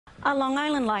A Long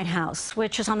Island lighthouse,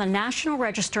 which is on the National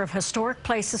Register of Historic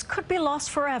Places, could be lost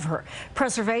forever.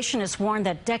 Preservationists warn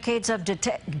that decades of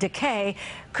decay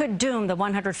could doom the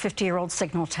 150-year-old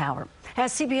signal tower.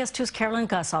 As CBS 2's Carolyn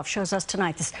Gusoff shows us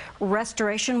tonight, this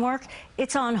restoration work,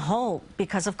 it's on hold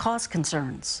because of cost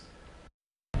concerns.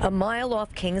 A mile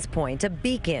off Kings Point, a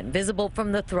beacon visible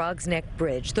from the Throgs Neck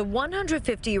Bridge, the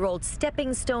 150-year-old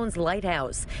Stepping Stones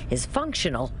Lighthouse is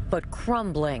functional but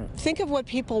crumbling. Think of what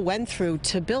people went through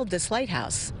to build this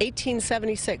lighthouse.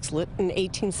 1876, lit in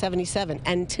 1877,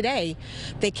 and today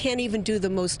they can't even do the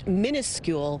most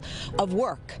minuscule of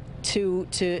work to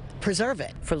preserve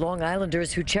it. For Long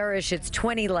Islanders who cherish its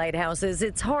 20 lighthouses,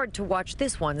 it's hard to watch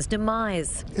this one's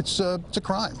demise. It's a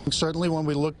crime. Certainly when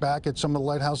we look back at some of the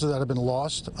lighthouses that have been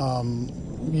lost,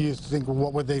 you think,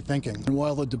 what were they thinking? And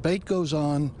while the debate goes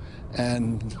on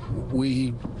and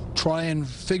we try and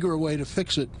figure a way to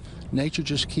fix it, nature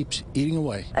just keeps eating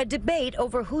away. A debate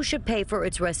over who should pay for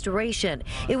its restoration.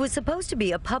 It was supposed to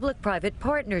be a public-private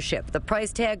partnership. The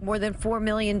price tag more than $4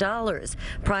 million.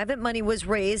 Private money was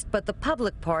raised, but the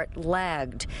public part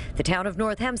lagged. The town of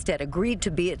North Hempstead agreed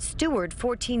to be its steward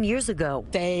 14 years ago.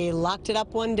 They locked it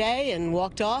up one day and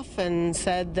walked off and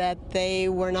said that they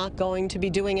were not going to be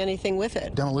doing anything with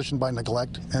it. Demolition by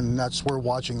neglect, and we're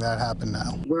watching that happen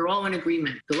now. We're all in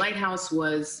agreement. The lighthouse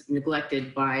was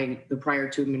neglected by the prior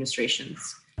two administrations.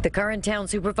 The current town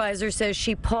supervisor says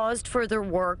she paused further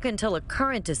work until a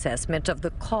current assessment of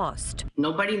the cost.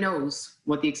 Nobody knows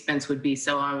what the expense would be,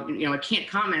 so I can't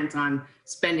comment on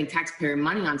spending taxpayer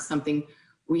money on something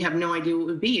we have no idea what it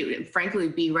would be. It would, frankly,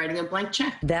 be writing a blank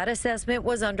check. That assessment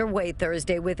was underway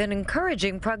Thursday with an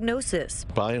encouraging prognosis.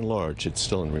 By and large, it's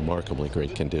still in remarkably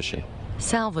great condition.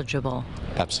 Salvageable.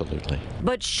 Absolutely.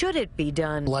 But should it be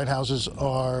done? Lighthouses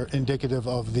are indicative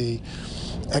of the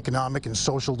economic and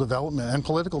social development and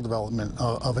political development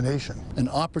of a nation. An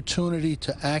opportunity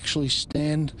to actually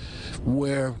stand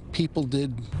where people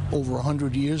did over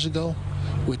 100 years ago,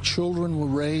 where children were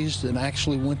raised and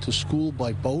actually went to school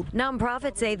by boat.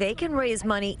 Nonprofits say they can raise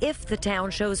money if the town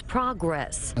shows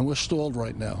progress. And we're stalled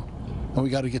right now. And we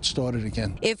got to get started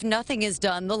again. If nothing is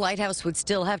done, the lighthouse would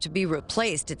still have to be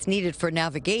replaced. It's needed for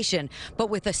navigation, but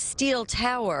with a steel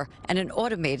tower and an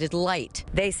automated light.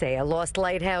 They say a lost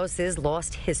lighthouse is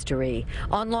lost history.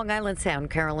 On Long Island Sound,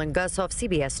 Carolyn Gusoff,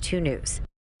 CBS 2 News.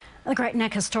 The Great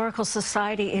Neck Historical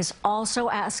Society is also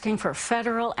asking for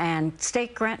federal and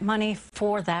state grant money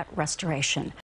for that restoration.